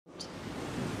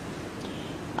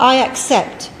I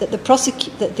accept that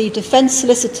the defence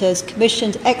solicitors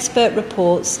commissioned expert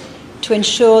reports to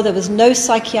ensure there was no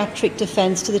psychiatric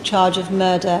defence to the charge of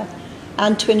murder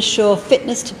and to ensure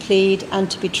fitness to plead and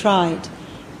to be tried.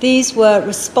 These were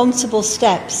responsible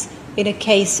steps in a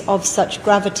case of such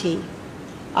gravity.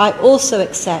 I also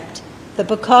accept that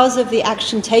because of the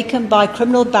action taken by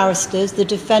criminal barristers, the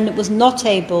defendant was not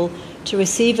able to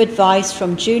receive advice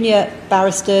from junior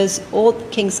barristers or the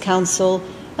King's Counsel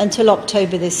until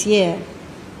October this year.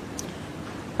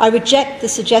 I reject the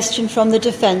suggestion from the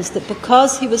defence that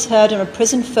because he was heard on a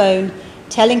prison phone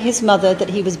telling his mother that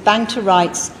he was banged to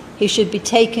rights, he should be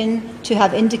taken to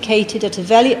have indicated at a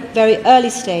very, very early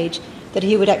stage that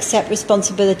he would accept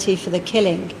responsibility for the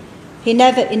killing. He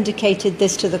never indicated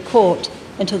this to the court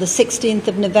until the 16th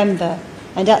of November,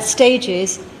 and at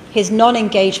stages his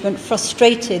non-engagement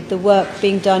frustrated the work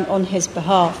being done on his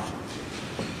behalf.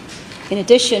 In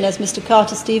addition, as Mr.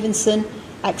 Carter-Stevenson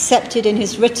accepted in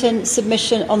his written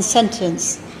submission on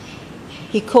sentence,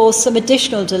 he caused some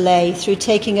additional delay through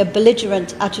taking a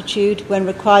belligerent attitude when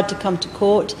required to come to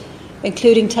court,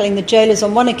 including telling the jailers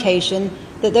on one occasion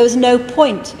that there was no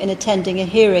point in attending a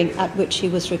hearing at which he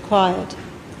was required.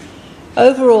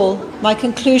 Overall, my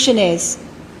conclusion is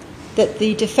that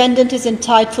the defendant is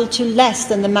entitled to less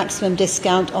than the maximum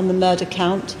discount on the murder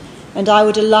count, and I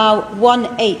would allow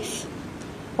 1/8.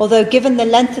 Although given the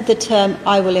length of the term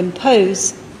I will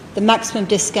impose, the maximum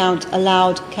discount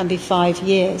allowed can be 5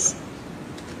 years.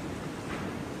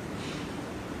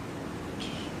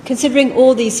 Considering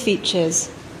all these features,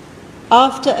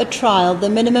 after a trial, the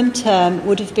minimum term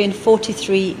would have been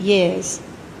 43 years.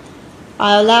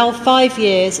 I allow 5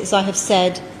 years, as I have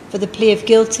said, for the plea of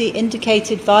guilty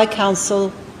indicated via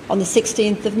counsel on the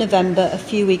 16th of November, a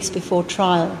few weeks before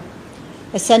trial.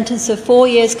 A sentence of 4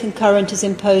 years concurrent is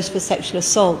imposed for sexual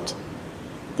assault.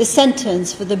 The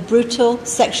sentence for the brutal,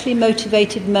 sexually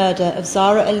motivated murder of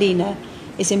Zara Aleena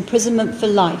is imprisonment for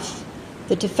life.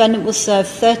 The defendant will serve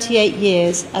 38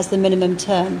 years as the minimum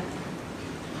term.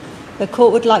 The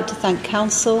court would like to thank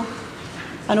counsel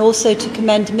and also to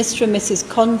commend Mr. and Mrs.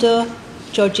 Condor,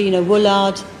 Georgina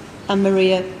Woolard and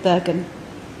Maria Bergen.